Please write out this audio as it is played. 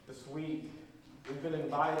We've been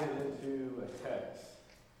invited into a text.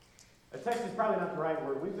 A text is probably not the right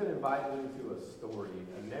word. We've been invited into a story,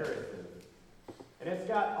 a narrative. And it's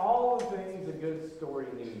got all the things a good story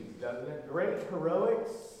needs, doesn't it? Great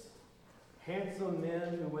heroics, handsome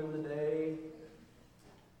men who win the day.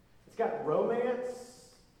 It's got romance,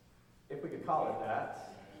 if we could call it that.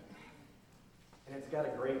 And it's got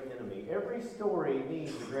a great enemy. Every story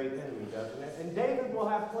needs a great enemy, doesn't it? And David will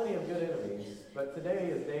have plenty of good enemies. But today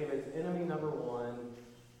is David's enemy number one,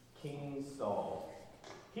 King Saul.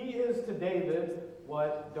 He is to David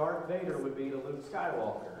what Darth Vader would be to Luke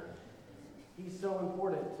Skywalker. He's so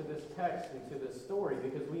important to this text and to this story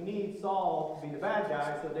because we need Saul to be the bad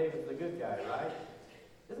guy so David's the good guy, right?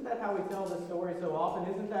 Isn't that how we tell this story so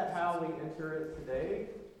often? Isn't that how we enter it today?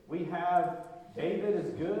 We have David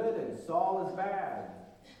is good and Saul is bad.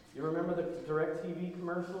 You remember the DirecTV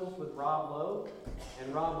commercials with Rob Lowe?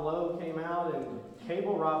 And Rob Lowe came out and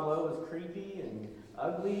cable Rob Lowe was creepy and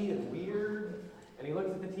ugly and weird. And he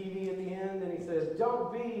looks at the TV at the end and he says,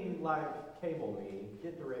 "Don't be like cable me,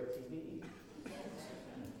 get DirecTV."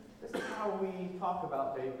 This is how we talk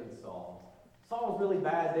about David and Saul. Saul's really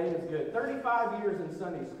bad, David's good. 35 years in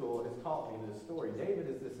Sunday school has taught me this story. David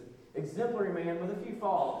is this exemplary man with a few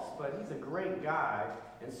faults, but he's a great guy.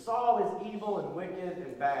 And Saul is evil and wicked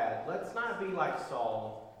and bad. Let's not be like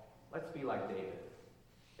Saul. Let's be like David.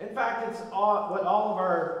 In fact, it's what all of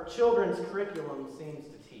our children's curriculum seems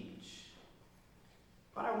to teach.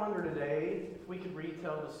 But I wonder today if we could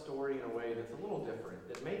retell the story in a way that's a little different,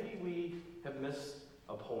 that maybe we have missed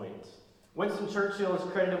a point. Winston Churchill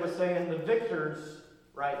is credited with saying, "The victors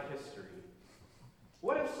write history."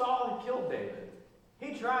 What if Saul had killed David?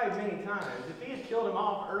 He tried many times. If he had killed him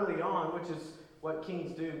off early on, which is what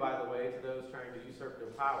kings do, by the way, to those trying to usurp their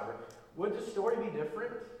power, would the story be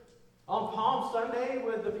different? On Palm Sunday,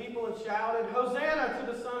 would the people have shouted, "Hosanna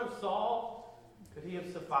to the son of Saul"? Could he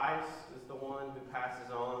have sufficed as the one who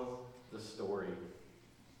passes on the story?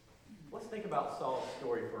 Let's think about Saul's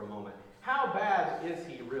story for a moment. How bad is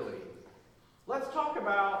he really? Let's talk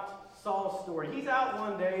about Saul's story. He's out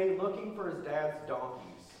one day looking for his dad's donkeys.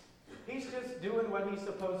 He's just doing what he's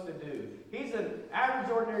supposed to do. He's an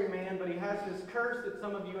average, ordinary man, but he has this curse that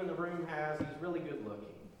some of you in the room has. He's really good looking.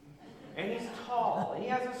 And he's tall. And he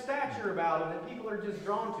has a stature about him that people are just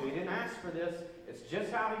drawn to. He didn't ask for this. It's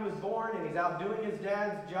just how he was born, and he's out doing his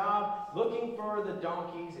dad's job, looking for the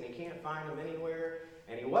donkeys, and he can't find them anywhere.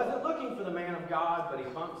 And he wasn't looking for the man of God, but he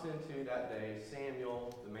bumps into that day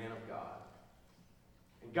Samuel, the man of God.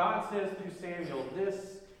 And God says through Samuel,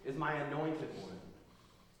 "This is my anointed one."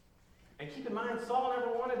 And keep in mind, Saul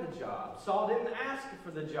never wanted the job. Saul didn't ask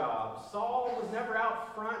for the job. Saul was never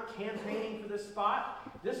out front campaigning for this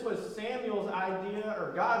spot. This was Samuel's idea,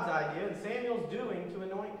 or God's idea, and Samuel's doing to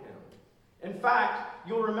anoint him. In fact,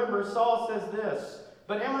 you'll remember Saul says this,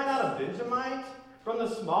 "But am I not a Benjamite? From the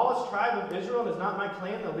smallest tribe of Israel, and is not my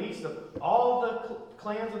clan the least of all the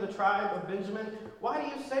clans of the tribe of Benjamin? Why do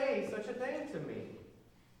you say such a thing to me?"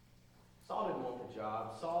 Saul didn't want the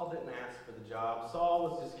job. Saul didn't ask for the job. Saul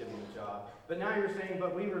was just given the job. But now you're saying,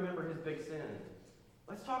 but we remember his big sin.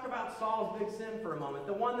 Let's talk about Saul's big sin for a moment.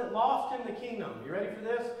 The one that lost him the kingdom. You ready for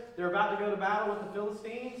this? They're about to go to battle with the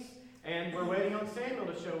Philistines, and we're waiting on Samuel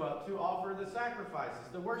to show up to offer the sacrifices.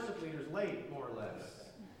 The worship leader's late, more or less.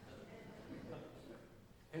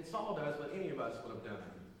 And Saul does what any of us would have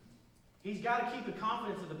done. He's got to keep the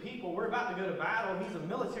confidence of the people. We're about to go to battle. He's a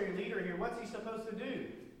military leader here. What's he supposed to do?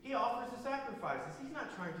 He offers the sacrifices. He's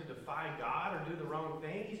not trying to defy God or do the wrong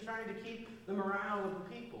thing. He's trying to keep the morale of the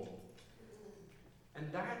people.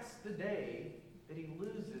 And that's the day that he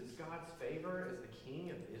loses God's favor as the king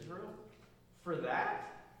of Israel. For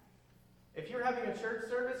that, if you're having a church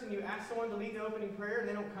service and you ask someone to lead the opening prayer and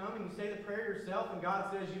they don't come and you say the prayer yourself and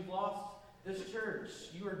God says you've lost this church,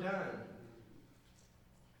 you are done.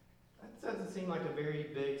 That doesn't seem like a very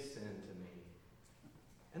big sin to me.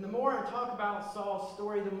 And the more I talk about Saul's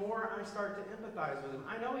story, the more I start to empathize with him.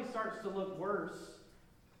 I know he starts to look worse,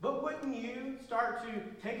 but wouldn't you start to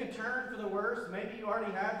take a turn for the worse? Maybe you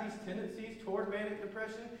already have these tendencies toward manic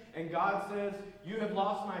depression, and God says, "You have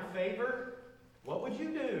lost my favor." What would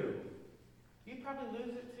you do? You'd probably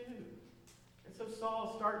lose it too. And so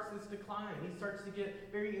Saul starts this decline. He starts to get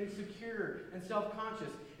very insecure and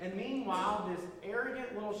self-conscious. And meanwhile, this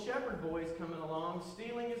arrogant little shepherd boy is coming along,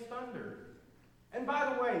 stealing his thunder. And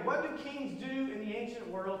by the way, what do kings do in the ancient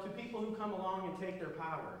world to people who come along and take their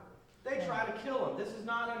power? They try to kill him. This is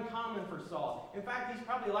not uncommon for Saul. In fact, he's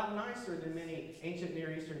probably a lot nicer than many ancient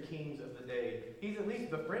Near Eastern kings of the day. He's at least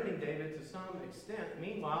befriending David to some extent.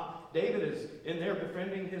 Meanwhile, David is in there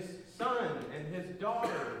befriending his son and his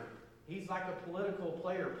daughter. He's like a political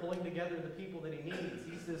player pulling together the people that he needs.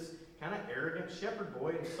 He's this kind of arrogant shepherd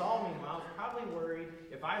boy. And Saul, meanwhile, is probably worried,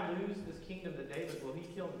 if I lose this kingdom to David, will he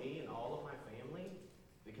kill me and all of my family?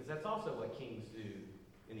 Because that's also what kings do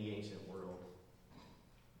in the ancient world.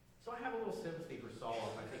 So I have a little sympathy for Saul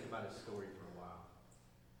if I think about his story for a while.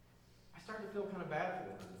 I start to feel kind of bad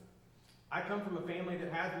for him. I come from a family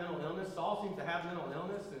that has mental illness. Saul seems to have mental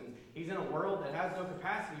illness, and he's in a world that has no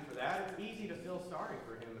capacity for that. It's easy to feel sorry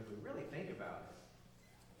for him if we really think about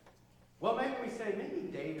it. Well, maybe we say, maybe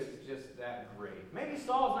David's just that great. Maybe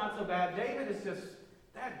Saul's not so bad. David is just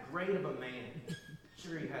that great of a man.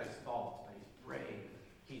 Sure, he has faults, but he's brave.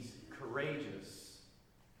 He's courageous.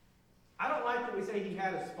 I don't like that we say he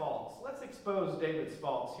had his faults. Let's expose David's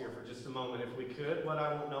faults here for just a moment if we could. What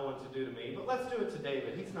I want no one to do to me. But let's do it to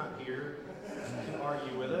David. He's not here to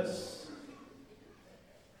argue with us.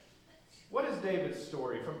 What is David's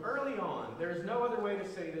story? From early on, there's no other way to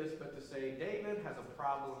say this but to say David has a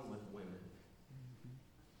problem with women.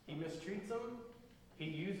 He mistreats them. He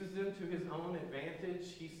uses them to his own advantage.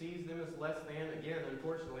 He sees them as less than, again,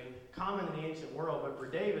 unfortunately, common in the ancient world. But for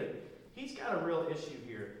David, he's got a real issue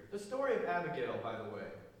here. The story of Abigail, by the way.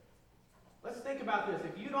 Let's think about this.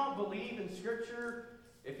 If you don't believe in Scripture,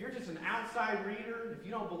 if you're just an outside reader, if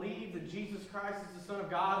you don't believe that Jesus Christ is the Son of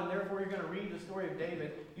God, and therefore you're going to read the story of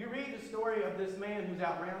David, you read the story of this man who's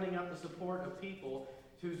out rounding up the support of people,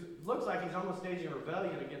 who looks like he's almost staging a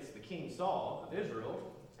rebellion against the King Saul of Israel,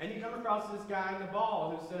 and you come across this guy,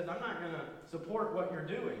 Nabal, who says, I'm not going to support what you're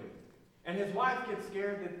doing. And his wife gets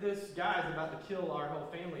scared that this guy's about to kill our whole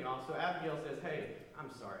family off. So Abigail says, hey, I'm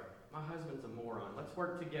sorry. My husband's a moron. Let's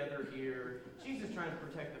work together here. She's just trying to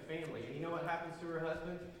protect the family. And you know what happens to her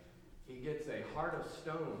husband? He gets a heart of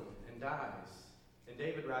stone and dies. And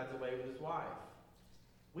David rides away with his wife.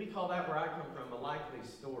 We call that, where I come from, a likely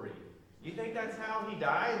story. You think that's how he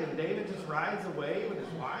died and David just rides away with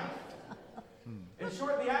his wife? And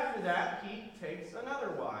shortly after that, he takes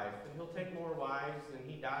another wife, and he'll take more wives, and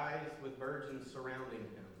he dies with virgins surrounding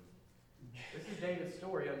him. This is David's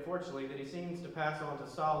story, unfortunately, that he seems to pass on to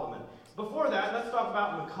Solomon. Before that, let's talk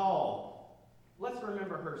about Michal. Let's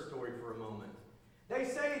remember her story for a moment. They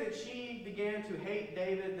say that she began to hate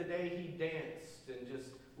David the day he danced and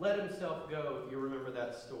just let himself go, if you remember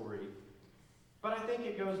that story. But I think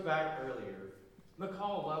it goes back earlier.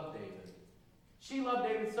 Michal loved David. She loved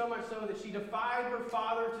David so much so that she defied her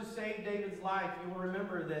father to save David's life. You will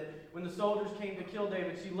remember that when the soldiers came to kill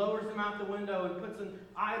David, she lowers him out the window and puts an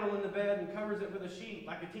idol in the bed and covers it with a sheet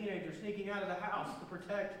like a teenager sneaking out of the house to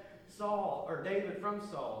protect David from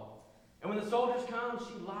Saul. And when the soldiers come,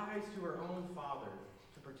 she lies to her own father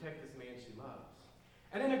to protect this man she loves.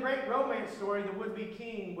 And in a great romance story, the would-be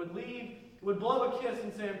king would blow a kiss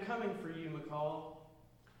and say, I'm coming for you, Michal.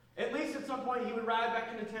 At least at some point he would ride back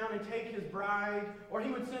into town and take his bride, or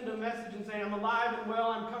he would send a message and say, I'm alive and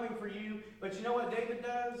well, I'm coming for you. But you know what David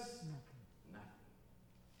does? Nothing.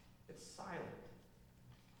 It's silent.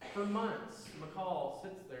 For months, Michal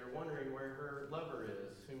sits there wondering where her lover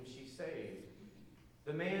is, whom she saved.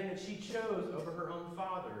 The man that she chose over her own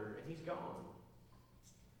father, and he's gone.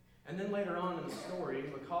 And then later on in the story,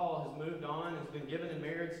 Michal has moved on, has been given in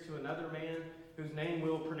marriage to another man whose name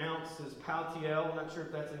we'll pronounce as Paltiel. I'm not sure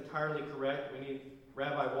if that's entirely correct. We need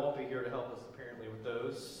Rabbi Walpe here to help us apparently with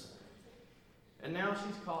those. And now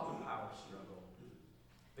she's caught in a power struggle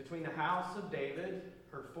between the house of David,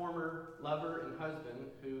 her former lover and husband,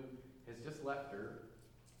 who has just left her,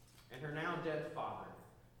 and her now dead father.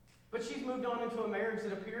 But she's moved on into a marriage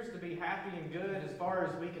that appears to be happy and good as far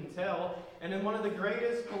as we can tell. And in one of the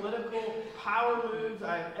greatest political power moves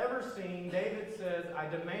I've ever seen, David says, I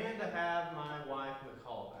demand to have my wife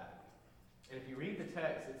Michal back. And if you read the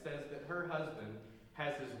text, it says that her husband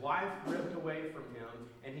has his wife ripped away from him,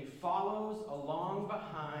 and he follows along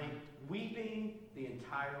behind, weeping the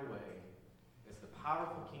entire way, as the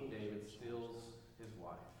powerful King David steals his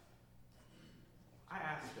wife. I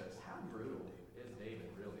ask us, how brutal is David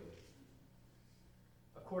really?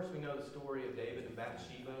 Of course, we know the story of David and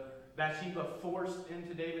Bathsheba. Bathsheba forced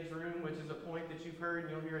into David's room, which is a point that you've heard, and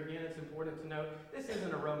you'll hear again. It's important to note, this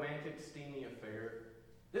isn't a romantic, steamy affair.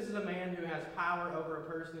 This is a man who has power over a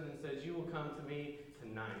person and says, you will come to me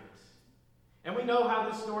tonight. And we know how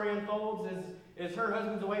this story unfolds as her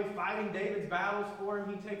husband's away fighting David's battles for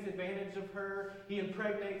him. He takes advantage of her. He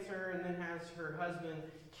impregnates her and then has her husband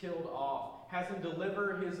killed off. Has him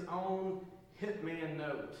deliver his own hitman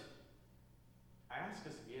note. I ask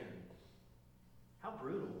us again, how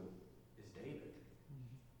brutal is David?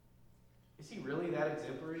 Is he really that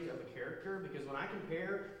exemplary of a character? Because when I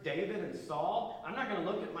compare David and Saul, I'm not going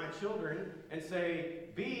to look at my children and say,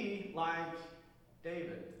 be like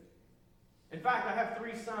David. In fact, I have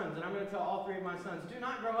 3 sons, and I'm going to tell all 3 of my sons, do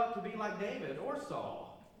not grow up to be like David or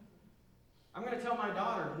Saul. I'm going to tell my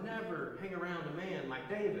daughter, never hang around a man like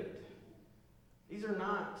David. These are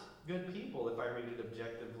not good people if I read it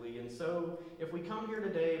objectively. And so if we come here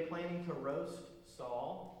today planning to roast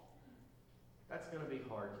Saul, that's going to be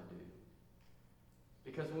hard to do.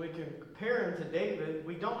 Because when we compare him to David,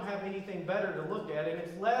 we don't have anything better to look at. And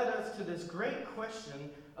it's led us to this great question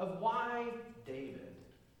of why David?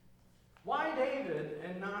 Why David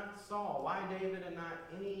and not Saul? Why David and not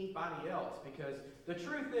anybody else? Because the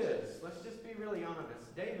truth is, let's just be really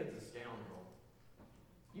honest, David's a scoundrel.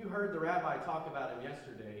 You heard the rabbi talk about him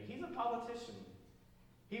yesterday. He's a politician.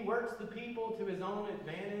 He works the people to his own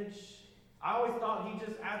advantage. I always thought he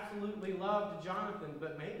just absolutely loved Jonathan,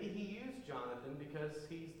 but maybe he used Jonathan because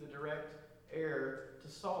he's the direct heir to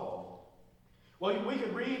Saul. Well, we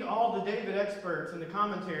could read all the David experts and the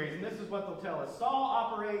commentaries, and this is what they'll tell us. Saul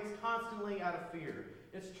operates constantly out of fear.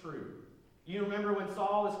 It's true. You remember when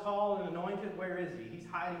Saul is called and anointed, where is he? He's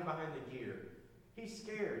hiding behind the gear. He's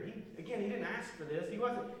scared. He didn't ask for this. He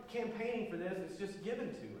wasn't campaigning for this. It's just given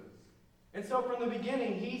to him. And so from the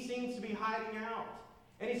beginning, he seems to be hiding out.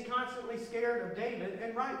 And he's constantly scared of David,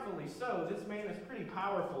 and rightfully so. This man is pretty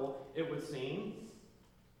powerful, it would seem.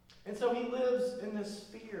 And so he lives in this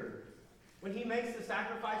fear. When he makes the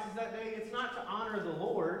sacrifices that day, it's not to honor the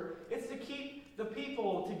Lord. It's to keep the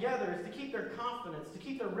people together. It's to keep their confidence, to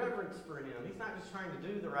keep their reverence for him. He's not just trying to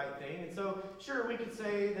do the right thing. And so, sure, we could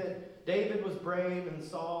say that David was brave and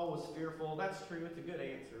Saul was fearful. That's true. It's a good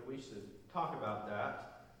answer. We should talk about that.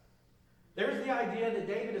 There's the idea that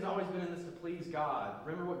David has always been in this to please God.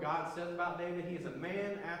 Remember what God says about David? He is a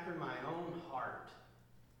man after my own heart.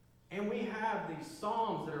 And we have these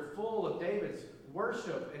psalms that are full of David's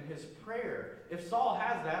worship and his prayer. If Saul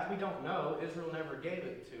has that, we don't know. Israel never gave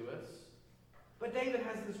it to us. But David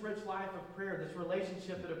has this rich life of prayer, this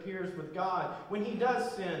relationship that appears with God. When he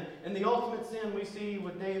does sin, and the ultimate sin we see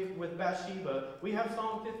with Bathsheba, we have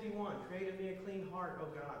Psalm 51, create in me a clean heart, O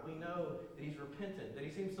God. We know that he's repentant, that he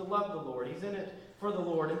seems to love the Lord. He's in it for the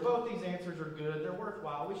Lord. And both these answers are good. They're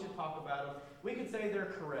worthwhile. We should talk about them. We could say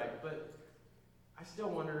they're correct, but I still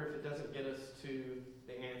wonder if it doesn't get us to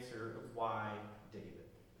the answer of why David.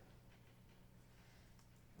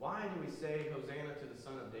 Why do we say Hosanna to the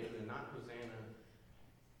Son of David and not Hosanna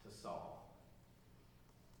to Saul?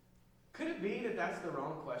 Could it be that that's the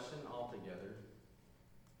wrong question altogether?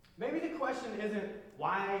 Maybe the question isn't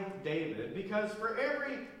why David, because for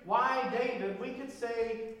every why David, we could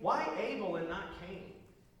say why Abel and not Cain?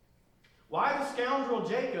 Why the scoundrel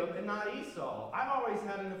Jacob and not Esau? I've always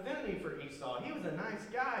had an affinity for Esau. He was a nice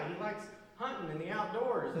guy. He likes hunting in the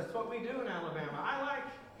outdoors. That's what we do in Alabama. I like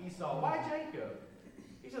Esau. Why Jacob?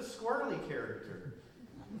 He's a squirrely character.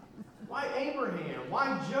 Why Abraham?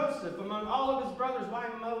 Why Joseph among all of his brothers? Why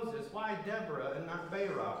Moses? Why Deborah and not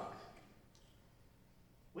Barak?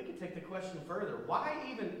 We could take the question further. Why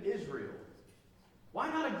even Israel? Why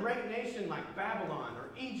not a great nation like Babylon or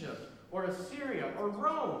Egypt or Assyria or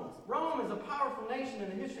Rome? Rome is a powerful nation in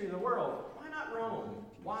the history of the world. Why not Rome?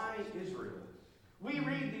 Why Israel? We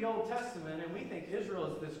read the Old Testament and we think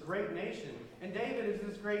Israel is this great nation and David is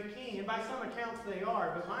this great king, and by some accounts they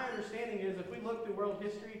are, but my understanding is if we look through world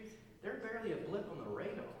history, they're barely a blip on the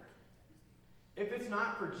radar. If it's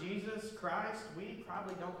not for Jesus Christ, we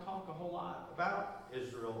probably don't talk a whole lot about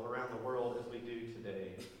Israel around the world as we do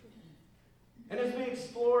today. And as we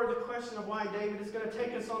explore the question of why David, is going to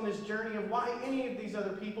take us on this journey of why any of these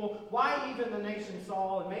other people, why even the nation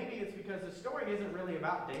Saul, and maybe it's because the story isn't really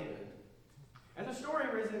about David. And the story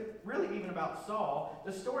isn't really even about Saul.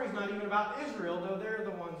 The story's not even about Israel, though they're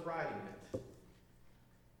the ones writing it.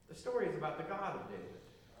 The story is about the God of David,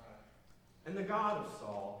 and the God of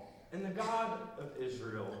Saul, and the God of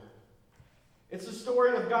Israel. It's the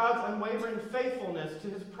story of God's unwavering faithfulness to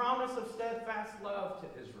his promise of steadfast love to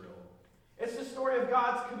Israel. It's the story of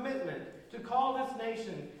God's commitment to call this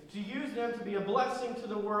nation, to use them to be a blessing to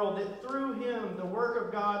the world, that through him the work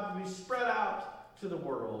of God would be spread out to the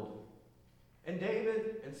world. And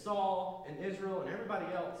David and Saul and Israel and everybody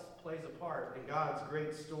else plays a part in God's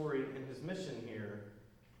great story and his mission here.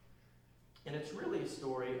 And it's really a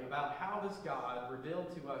story about how this God,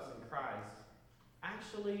 revealed to us in Christ,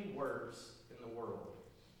 actually works in the world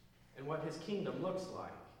and what his kingdom looks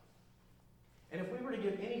like. And if we were to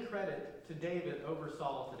give any credit to David over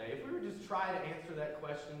Saul today, if we were just try to answer that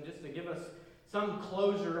question, just to give us some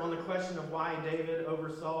closure on the question of why David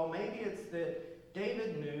over Saul, maybe it's that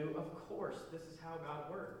David knew, of course, this is how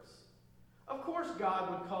God works. Of course God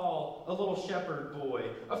would call a little shepherd boy.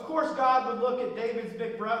 Of course God would look at David's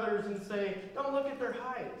big brothers and say, don't look at their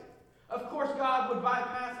height. Of course, God would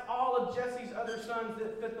bypass all of Jesse's other sons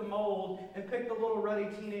that fit the mold and pick the little ruddy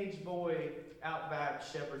teenage boy out back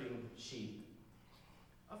shepherding sheep.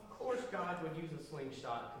 Of course, God would use a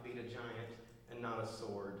slingshot to beat a giant and not a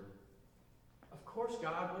sword. Of course,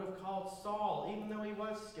 God would have called Saul, even though he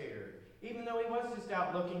was scared, even though he was just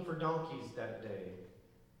out looking for donkeys that day.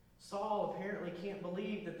 Saul apparently can't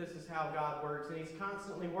believe that this is how God works, and he's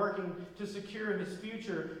constantly working to secure his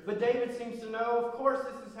future. But David seems to know, of course,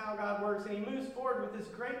 this is how God works, and he moves forward with this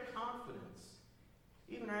great confidence.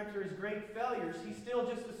 Even after his great failures, he still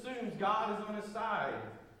just assumes God is on his side.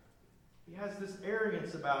 He has this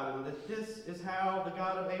arrogance about him that this is how the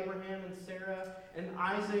God of Abraham and Sarah and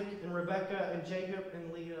Isaac and Rebekah and Jacob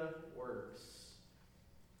and Leah works.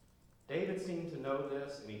 David seemed to know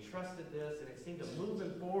this, and he trusted this, and it seemed to move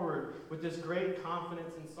him forward with this great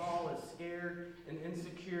confidence, and Saul is scared and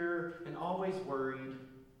insecure and always worried.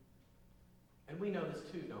 And we know this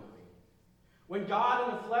too, don't we? When God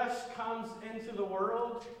in the flesh comes into the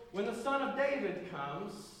world, when the Son of David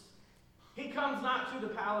comes, he comes not to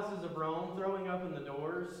the palaces of Rome, throwing open the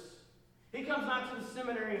doors. He comes not to the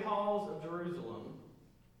seminary halls of Jerusalem.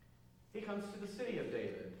 He comes to the city of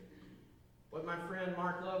David, what my friend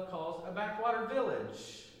Mark Love calls a backwater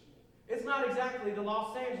village. It's not exactly the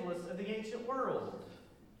Los Angeles of the ancient world.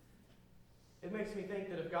 It makes me think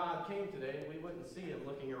that if God came today, we wouldn't see him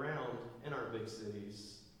looking around in our big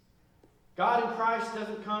cities. God in Christ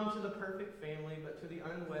doesn't come to the perfect family, but to the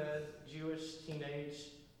unwed Jewish teenage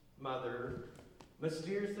mother,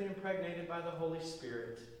 mysteriously impregnated by the Holy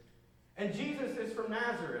Spirit. And Jesus is from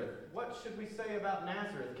Nazareth. What should we say about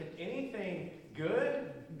Nazareth? Can anything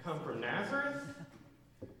good come from Nazareth?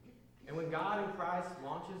 And when God in Christ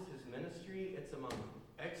launches his ministry, it's among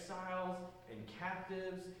exiles and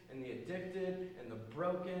captives and the addicted and the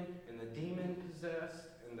broken and the demon-possessed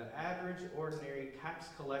and the average, ordinary tax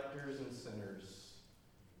collectors and sinners.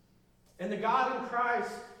 And the God in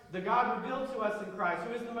Christ, the God revealed to us in Christ,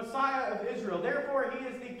 who is the Messiah of Israel. Therefore, he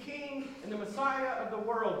is the King and the Messiah of the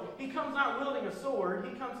world. He comes not wielding a sword.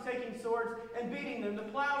 He comes taking swords and beating them to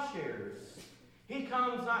plowshares. He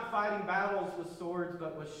comes not fighting battles with swords,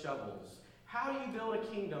 but with shovels. How do you build a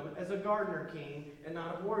kingdom as a gardener king and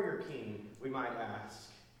not a warrior king, we might ask?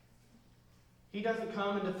 He doesn't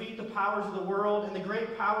come and defeat the powers of the world and the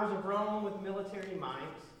great powers of Rome with military might.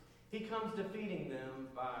 He comes defeating them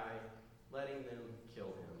by letting them kill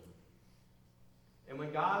him. And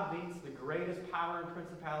when God beats the greatest power and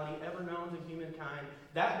principality ever known to humankind,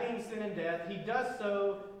 that being sin and death, he does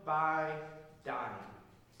so by dying.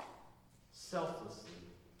 Selflessly.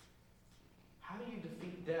 How do you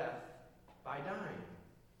defeat death? By dying.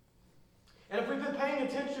 And if we've been paying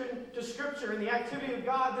attention to Scripture and the activity of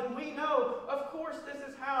God, then we know, of course, this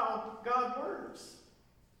is how God works.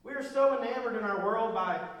 We are so enamored in our world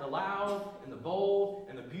by the loud and the bold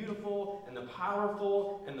and the beautiful and the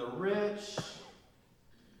powerful and the rich.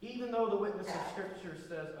 Even though the witness of Scripture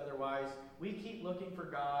says otherwise, we keep looking for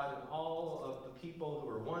God in all of the people who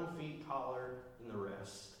are 1 foot taller than the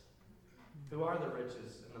rest, who are the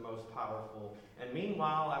richest and the most powerful. And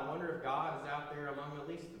meanwhile, I wonder if God is out there among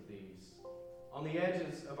the least of these, on the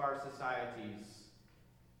edges of our societies,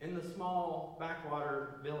 in the small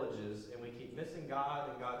backwater villages, and we keep missing God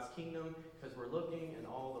and God's kingdom because we're looking in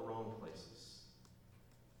all the wrong places.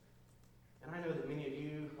 And I know that many of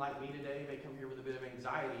you, like me today, may come here with a bit of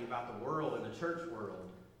anxiety about the world and the church world.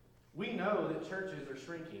 We know that churches are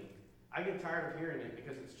shrinking. I get tired of hearing it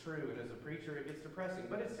because it's true, and as a preacher it gets depressing,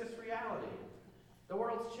 but it's just reality. The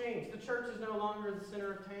world's changed. The church is no longer the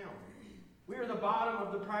center of town. We are the bottom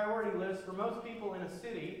of the priority list for most people in a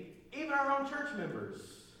city, even our own church members.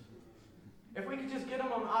 If we could just get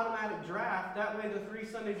them on automatic draft, that way the 3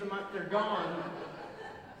 Sundays a month they're gone,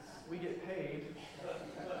 we get paid.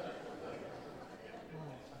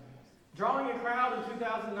 Drawing a crowd in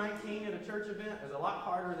 2019 at a church event is a lot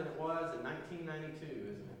harder than it was in 1992, isn't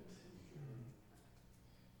it?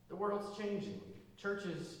 The world's changing.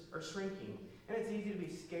 Churches are shrinking. And it's easy to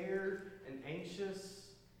be scared and anxious.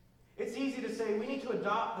 It's easy to say, we need to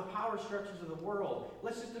adopt the power structures of the world.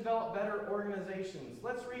 Let's just develop better organizations.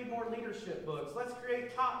 Let's read more leadership books. Let's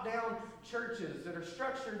create top-down churches that are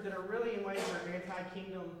structured, that are really in ways that are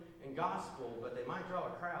anti-kingdom and gospel, but they might draw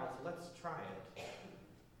a crowd, so let's try it.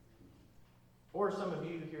 Or some of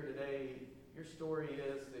you here today, your story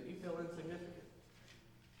is that you feel insignificant.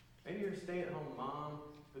 Maybe you're a stay-at-home mom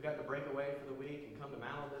who got to break away for the week and come to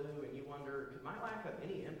Malibu, and you wonder, could my life have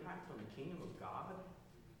any impact on the kingdom of God?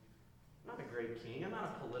 I'm not a great king. I'm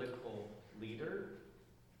not a political leader.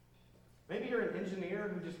 Maybe you're an engineer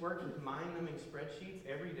who just works with mind-numbing spreadsheets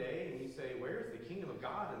every day, and you say, where's the kingdom of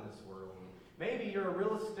God in this world? Maybe you're a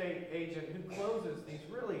real estate agent who closes these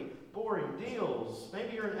really boring deals.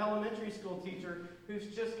 Maybe you're an elementary school teacher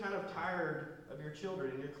who's just kind of tired of your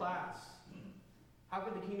children in your class. How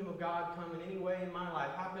could the kingdom of God come in any way in my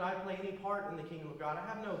life? How could I play any part in the kingdom of God? I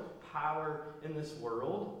have no power in this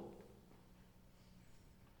world.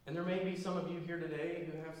 And there may be some of you here today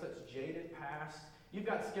who have such jaded pasts. You've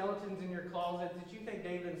got skeletons in your closet that you think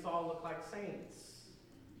David and Saul look like saints.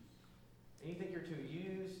 And you think you're too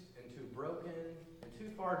used and too broken and too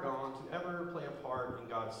far gone to ever play a part in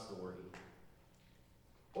God's story.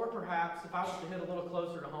 Or perhaps, if I was to hit a little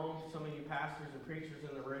closer to home to some of you pastors and preachers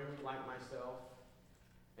in the room like myself,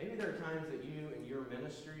 maybe there are times that you and your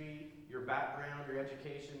ministry, your background, your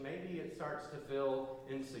education, maybe it starts to feel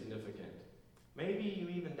insignificant. Maybe you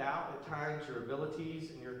even doubt at times your abilities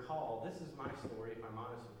and your call. This is my story, if I'm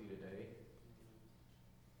honest with you today.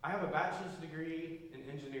 I have a bachelor's degree in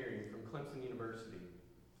engineering from Clemson University.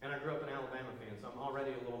 And I grew up an Alabama fan, so I'm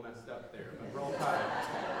already a little messed up there, but roll tide.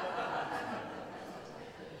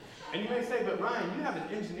 And you may say, but Ryan, you have an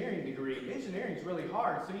engineering degree. Engineering's really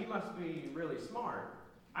hard, so you must be really smart.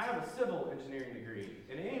 I have a civil engineering degree.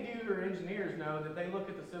 And any of you who are engineers know that they look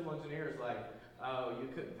at the civil engineers like, oh, you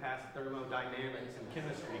couldn't pass thermodynamics and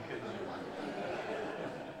chemistry, could you?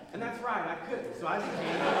 And that's right, I couldn't. So I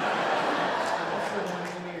became a civil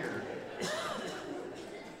engineer.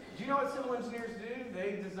 Do you know what civil engineers do?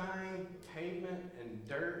 They design pavement and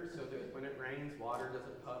dirt so that when it rains, water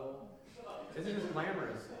doesn't puddle. Isn't this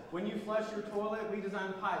glamorous? When you flush your toilet, we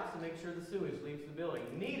design pipes to make sure the sewage leaves the building.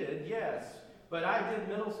 Needed, yes. But I did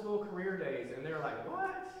middle school career days, and they're like,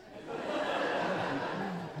 what?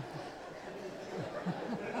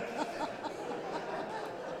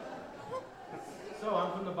 So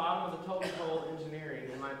I'm from the bottom of the totem pole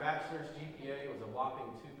engineering, and my bachelor's GPA was a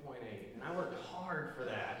whopping 2.8, and I worked hard for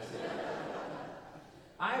that.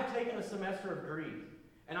 I have taken a semester of Greek,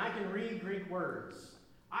 and I can read Greek words.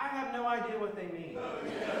 I have no idea what they mean.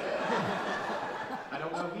 I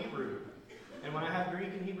don't know Hebrew. And when I have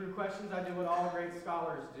Greek and Hebrew questions, I do what all great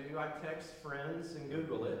scholars do. I text friends and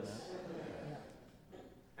Google it.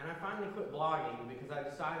 And I finally quit blogging because I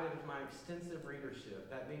decided if my extensive readership,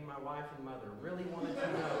 that being my wife and mother, really wanted to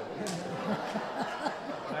know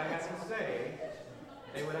what I had to say,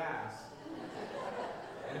 they would ask.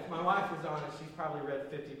 And if my wife was honest, she's probably read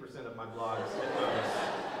 50% of my blogs at most.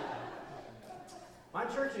 My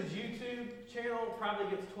church's YouTube channel probably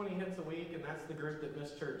gets 20 hits a week, and that's the group that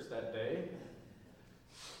missed church that day.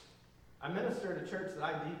 I minister at a church that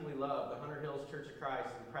I deeply love, the Hunter Hills Church of Christ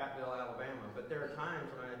in Prattville, Alabama. But there are times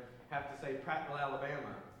when I have to say Prattville,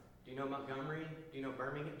 Alabama. Do you know Montgomery? Do you know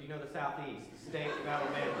Birmingham? Do you know the Southeast, the state of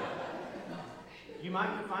Alabama? You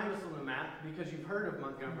might find us on the map because you've heard of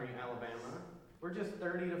Montgomery, Alabama. We're just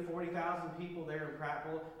 30 to 40,000 people there in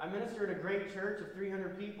Prattville. I minister at a great church of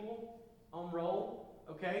 300 people on roll.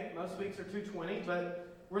 Okay, most weeks are 220,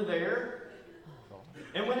 but we're there.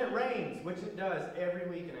 And when it rains, which it does every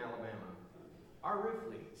week in Alabama, our roof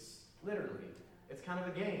leaks, literally. It's kind of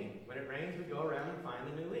a game. When it rains, we go around and find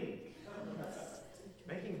a new leak.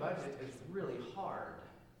 Making budget is really hard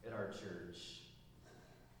at our church.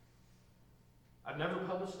 I've never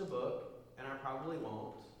published a book, and I probably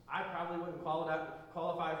won't. I probably wouldn't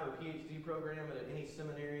qualify for a PhD program at any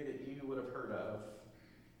seminary that you would have heard of.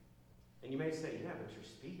 And you may say, yeah, but you're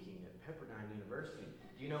speaking at Pepperdine University.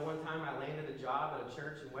 Do you know one time I landed a job at a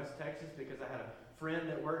church in West Texas because I had a friend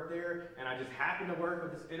that worked there, and I just happened to work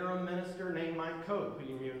with this interim minister named Mike Cope, who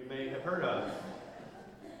you may have heard of.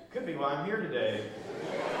 Could be why I'm here today.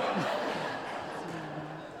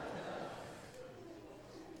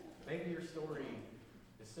 Maybe your story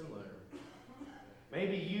is similar.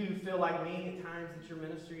 Maybe you feel like me at times that your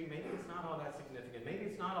ministry, maybe it's not all that significant. Maybe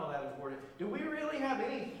it's not all that important. Do we really have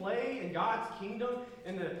any play in God's kingdom?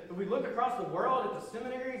 If we look across the world at the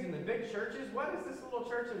seminaries and the big churches, what is this little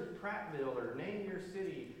church in Prattville or name your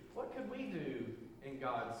city? What could we do in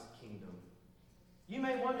God's kingdom? You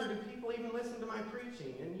may wonder, do people even listen to my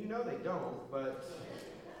preaching? And you know they don't, but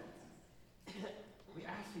we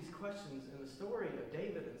ask these questions, and the story of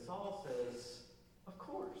David and Saul says, of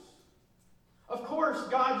course. Of course,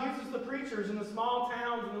 God uses the preachers in the small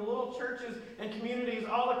towns and the little churches and communities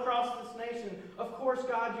all across this nation. Of course,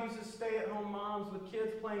 God uses stay-at-home moms with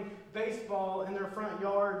kids playing baseball in their front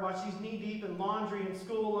yard while she's knee-deep in laundry and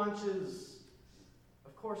school lunches.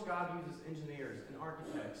 Of course, God uses engineers and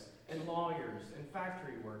architects and lawyers and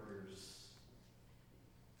factory workers.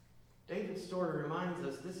 David's story reminds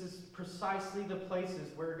us this is precisely the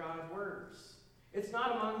places where God works. It's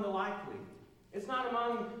not among the likely. It's not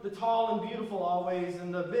among the tall and beautiful always,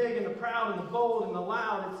 and the big and the proud and the bold and the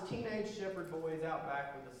loud. It's teenage shepherd boys out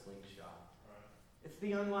back with a slingshot. It's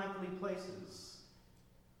the unlikely places.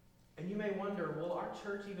 And you may wonder, will our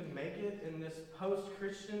church even make it in this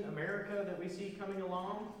post-Christian America that we see coming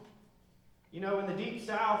along? You know, in the Deep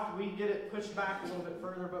South, we get it pushed back a little bit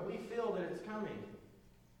further, but we feel that it's coming.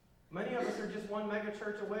 Many of us are just one mega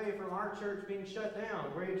church away from our church being shut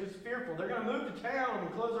down. We're just fearful. They're going to move to town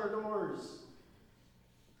and close our doors.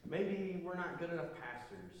 Maybe we're not good enough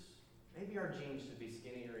pastors. Maybe our jeans should be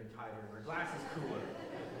skinnier and tighter and our glasses cooler.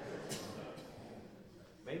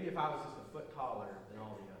 Maybe if I was just a foot taller than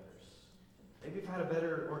all the others. Maybe if I had a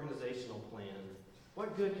better organizational plan.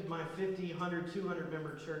 What good could my 50, 100, 200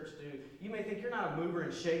 member church do? You may think you're not a mover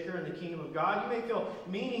and shaker in the kingdom of God. You may feel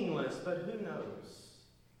meaningless, but who knows?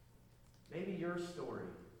 Maybe your story.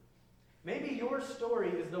 Maybe your story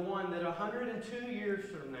is the one that 102 years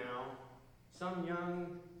from now, some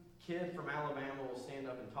young kid from Alabama will stand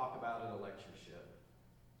up and talk about at a lectureship.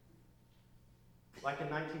 Like in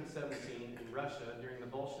 1917 in Russia during the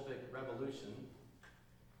Bolshevik Revolution,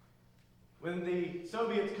 when the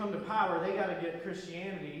Soviets come to power, they got to get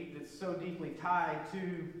Christianity that's so deeply tied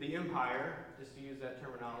to the empire, just to use that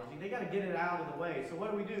terminology, they got to get it out of the way. So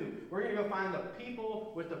what do? We're going to go find the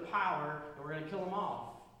people with the power, and we're going to kill them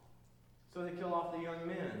off. So they kill off the young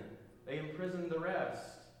men. They imprison the rest.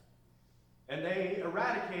 And they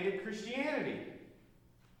eradicated Christianity.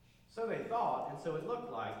 So they thought, and so it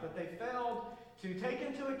looked like, but they failed to take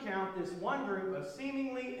into account this one group of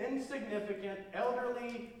seemingly insignificant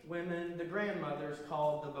elderly women, the grandmothers,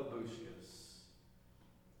 called the babushkas.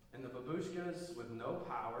 And the babushkas, with no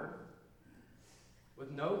power,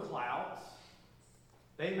 with no clout,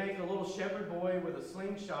 they make a little shepherd boy with a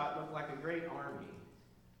slingshot look like a great army.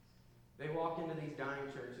 They walk into these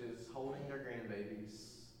dying churches holding their grandbabies,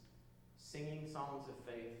 singing songs of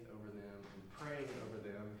faith over them and praying over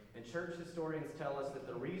them. And church historians tell us that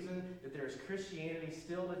the reason that there is Christianity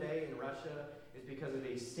still today in Russia is because of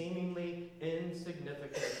these seemingly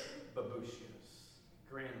insignificant babushkas,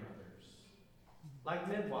 grandmothers, like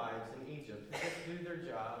midwives in Egypt, who just do their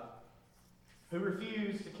job, who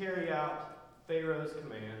refuse to carry out Pharaoh's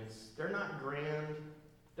commands. They're not grand,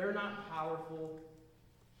 they're not powerful,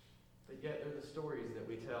 but yet they're the stories that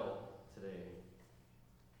we tell today.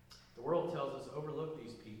 The world tells us overlook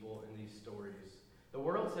these people and these stories. The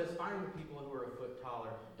world says find the people who are a foot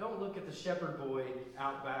taller. Don't look at the shepherd boy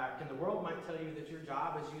out back. And the world might tell you that your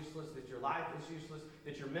job is useless, that your life is useless,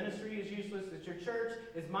 that your ministry is useless, that your church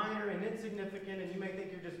is minor and insignificant, and you may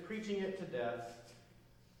think you're just preaching it to death.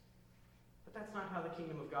 But that's not how the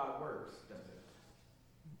kingdom of God works, does it?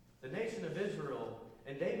 The nation of Israel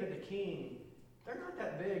and David the king, they're not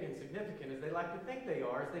that big and significant as they like to think they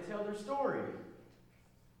are as they tell their story.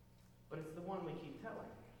 But it's the one we keep telling.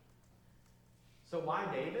 So why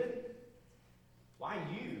David? Why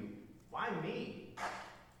you? Why me?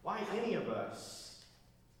 Why any of us?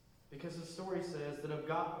 Because the story says that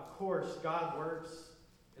of course, God works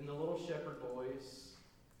in the little shepherd boys.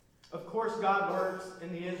 Of course, God works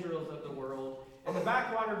in the Israels of the world, in the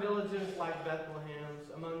backwater villages like Bethlehem's,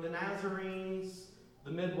 among the Nazarenes,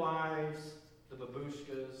 the midwives, the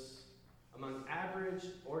babushkas, among average,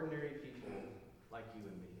 ordinary people like you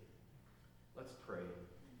and me. Let's pray.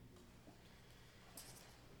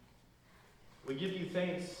 We give you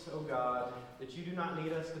thanks, O God, that you do not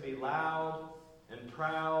need us to be loud and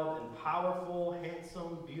proud and powerful,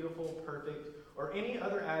 handsome, beautiful, perfect, or any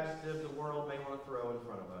other adjective the world may want to throw in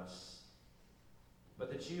front of us.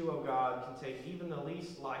 But that you, O God, can take even the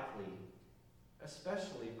least likely,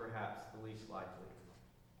 especially perhaps the least likely,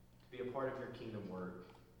 to be a part of your kingdom work.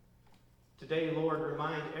 Today, Lord,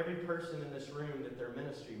 remind every person in this room that their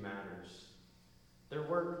ministry matters, their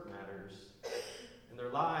work matters, and their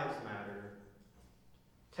lives matter.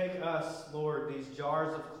 Take us, Lord, these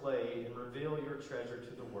jars of clay, and reveal your treasure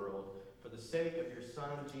to the world for the sake of your Son,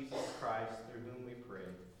 Jesus Christ, through whom we pray.